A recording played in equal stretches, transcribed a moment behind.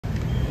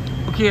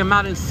Okay, I'm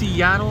out in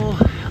Seattle.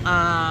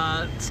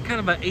 It's kind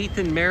of an 8th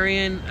and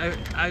Marion.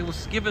 I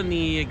was given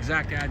the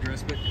exact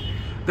address, but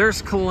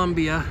there's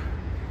Columbia.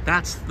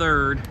 That's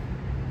 3rd.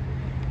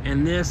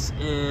 And this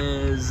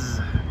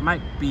is,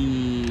 might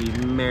be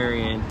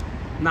Marion.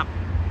 Not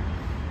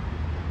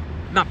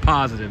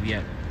positive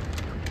yet.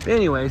 But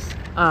anyways,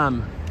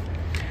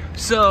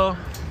 so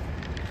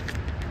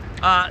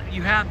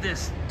you have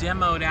this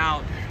demoed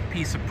out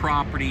piece of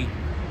property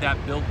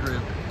that Build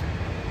Group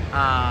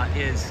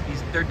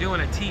they're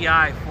doing a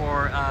TI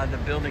for the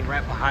building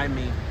right behind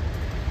me.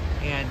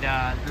 And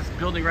this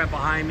building right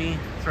behind me,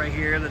 it's right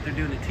here that they're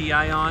doing the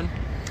TI on.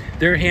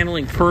 They're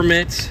handling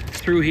permits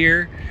through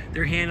here.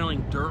 They're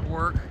handling dirt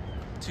work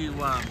to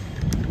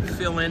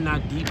fill in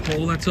that deep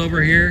hole that's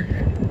over here.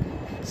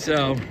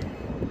 So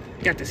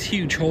got this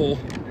huge hole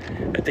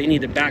that they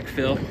need to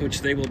backfill, which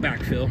they will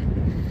backfill.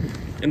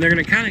 And they're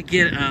gonna kind of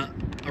get a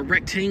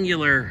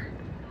rectangular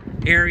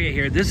area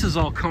here. This is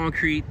all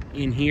concrete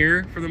in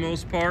here for the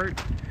most part.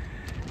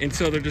 And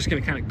so they're just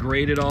gonna kind of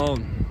grade it all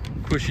and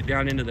push it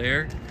down into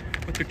there.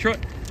 But they're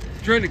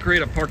trying to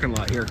create a parking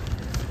lot here.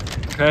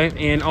 Okay,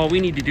 and all we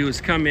need to do is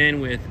come in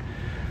with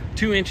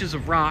 2 inches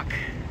of rock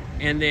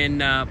and then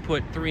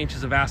put 3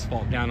 inches of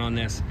asphalt down on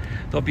this.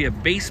 There'll be a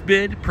base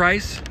bid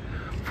price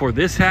for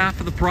this half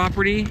of the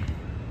property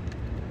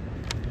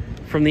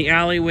from the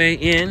alleyway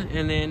in,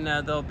 and then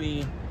there'll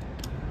be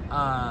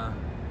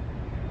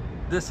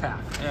this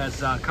half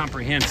as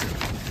comprehensive.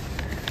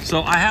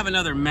 So I have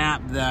another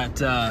map that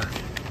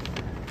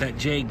that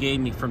Jay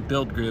gave me from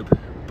Build Group,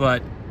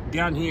 but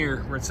down here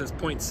where it says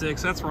 0.6,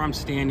 that's where I'm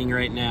standing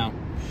right now.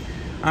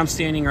 I'm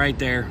standing right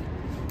there.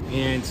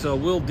 And so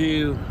we'll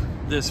do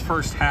this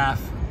first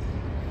half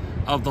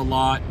of the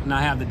lot, and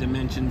I have the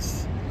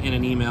dimensions in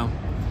an email.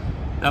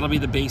 That'll be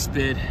the base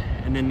bid,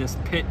 and then this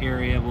pit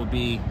area will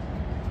be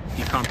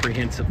the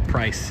comprehensive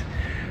price.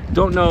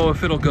 Don't know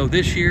if it'll go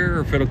this year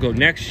or if it'll go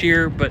next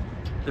year, but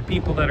the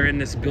people that are in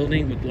this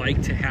building would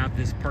like to have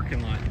this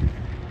parking lot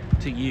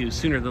to use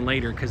sooner than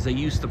later, because they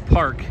used to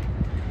park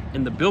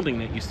in the building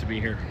that used to be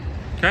here.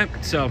 Okay,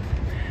 so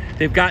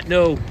they've got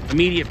no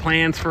immediate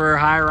plans for a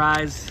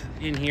high-rise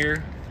in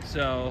here,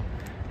 so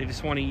they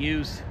just want to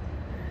use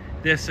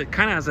this. It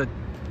kind of has a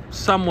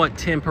somewhat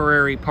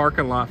temporary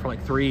parking lot for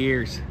like 3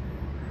 years.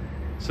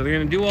 So they're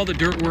going to do all the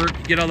dirt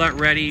work, get all that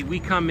ready. We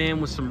come in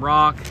with some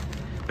rock.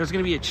 There's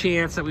going to be a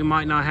chance that we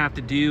might not have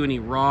to do any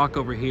rock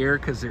over here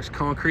because there's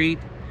concrete,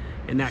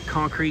 and that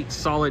concrete,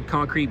 solid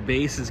concrete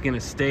base is going to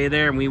stay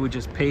there, and we would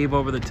just pave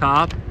over the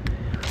top.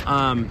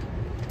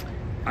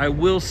 I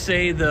will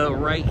say though,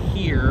 right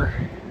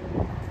here,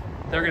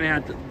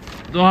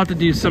 they'll have to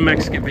do some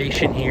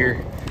excavation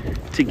here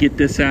to get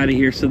this out of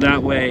here, so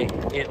that way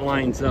it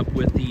lines up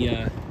with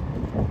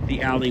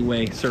the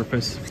alleyway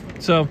surface.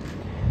 So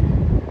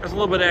there's a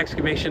little bit of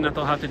excavation that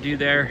they'll have to do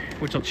there,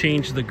 which will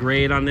change the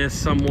grade on this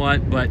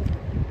somewhat. But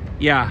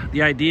yeah,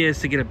 the idea is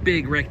to get a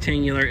big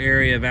rectangular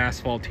area of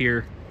asphalt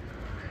here.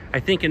 I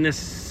think in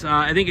this,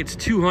 I think it's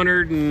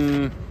 200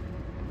 and,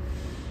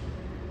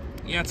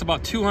 yeah, it's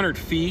about 200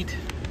 feet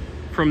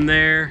from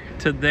there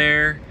to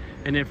there.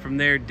 And then from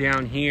there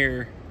down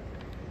here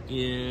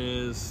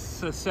is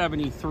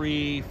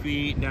 73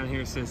 feet. Down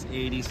here it says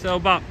 80. So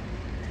about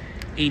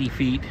 80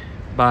 feet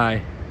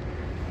by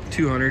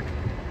 200.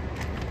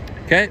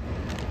 Okay,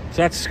 so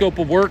that's the scope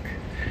of work.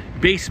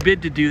 Base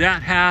bid to do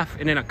that half,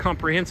 and then a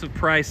comprehensive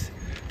price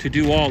to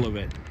do all of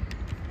it.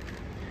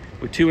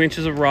 With 2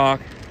 inches of rock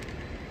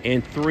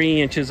and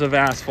 3 inches of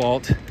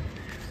asphalt,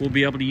 we'll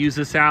be able to use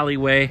this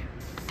alleyway.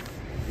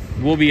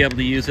 We'll be able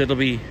to use it. It'll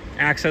be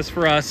access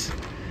for us.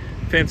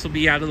 Fence will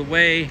be out of the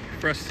way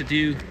for us to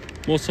do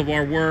most of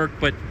our work,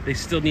 but they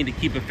still need to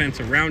keep a fence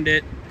around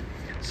it.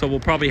 So we'll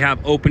probably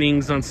have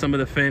openings on some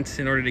of the fence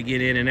in order to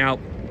get in and out.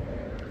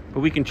 But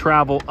we can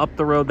travel up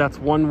the road. That's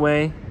one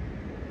way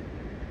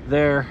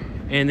there,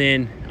 and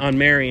then on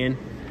Marion,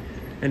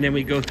 and then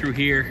we go through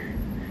here,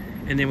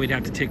 and then we'd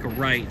have to take a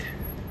right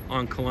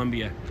on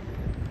Columbia.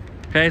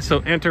 Okay, so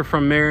enter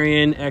from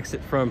Marion,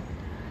 exit from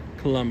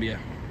Columbia.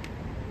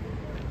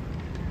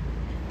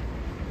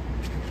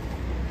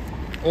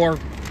 Or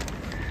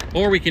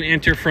we can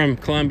enter from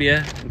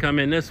Columbia and come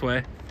in this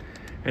way,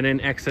 and then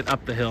exit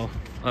up the hill,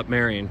 up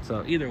Marion.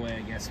 So either way,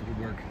 I guess it would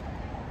work.